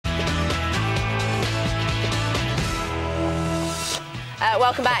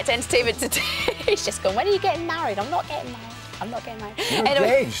Welcome back to Entertainment Today. He's just going, when are you getting married? I'm not getting married. I'm not getting married. You're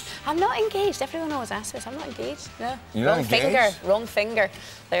engaged. I'm not engaged. Everyone always asks this. I'm not engaged. No. You're Wrong not engaged? finger. Wrong finger.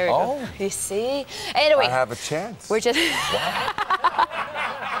 There we Oh. go. You see? Anyway. I have a chance. We're just...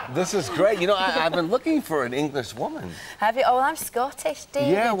 This is great. You know, I've been looking for an English woman. Have you? Oh, well, I'm Scottish,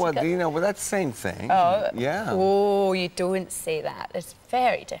 David. Yeah, well, you know, well, that's the same thing. Oh. Yeah. Oh, you don't say that. It's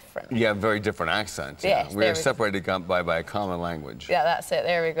very different. Yeah, very different accents. Yes, Yeah. We're separated by a common language. Yeah, that's it.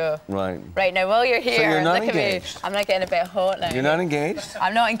 There we go. Right. Right, now, while you're here, So you're not look engaged? at me. I'm not getting a bit hot now. You're not engaged?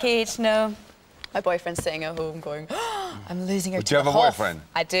 I'm not engaged, no. My boyfriend's sitting at home going, oh, I'm losing her to Do you have a Hoff. boyfriend?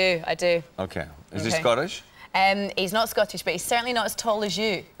 I do, I do. Okay. Is he Okay. Scottish? He's not Scottish, but he's certainly not as tall as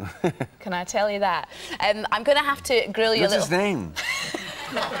you. Can I tell you that? I'm going to have to grill you What's a little... his name?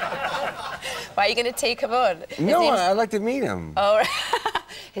 Why are you going to take him on? No, I'd like to meet him. Oh, right.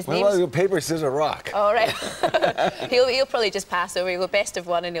 His name's... Well, paper, scissors, rock. All right. he'll probably just pass over. He'll go best of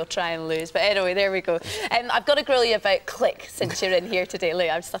one and he'll try and lose. But anyway, there we go. I've got to grill you about Click since you're in here today. Look,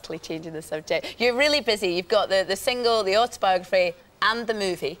 I'm subtly changing the subject. You're really busy. You've got the single, the autobiography, and the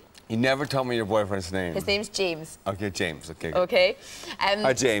movie. You never told me your boyfriend's name. His name's James. Okay, James. Okay. Okay.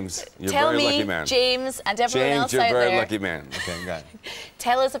 Hi, James. You're a tell very me, lucky man. James, and everyone else James, out you're a very there, lucky man. Okay, got it.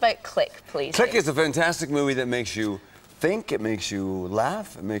 Tell us about Click, please. Click is a fantastic movie that makes you think, it makes you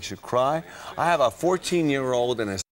laugh, it makes you cry. I have a 14-year-old and a